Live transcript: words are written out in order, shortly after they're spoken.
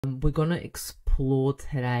We're going to explore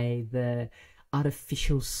today the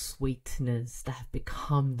artificial sweeteners that have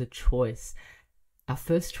become the choice, our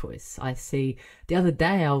first choice. I see the other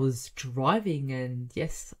day I was driving and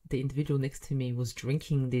yes, the individual next to me was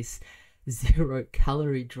drinking this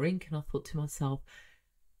 0-calorie drink, and I thought to myself,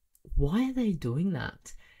 why are they doing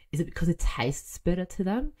that? Is it because it tastes better to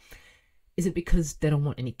them? Is it because they don't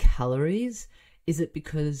want any calories? Is it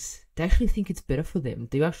because they actually think it's better for them?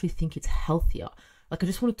 Do you actually think it's healthier? Like, I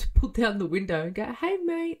just wanted to put down the window and go, hey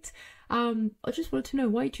mate, I just wanted to know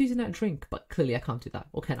why you're choosing that drink. But clearly I can't do that.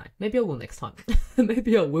 Or can I? Maybe I will next time.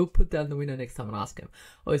 Maybe I will put down the window next time and ask him.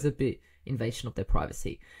 Or is it a bit invasion of their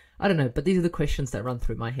privacy? I don't know, but these are the questions that run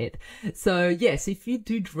through my head. So yes, if you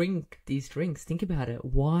do drink these drinks, think about it.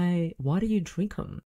 Why do you drink them?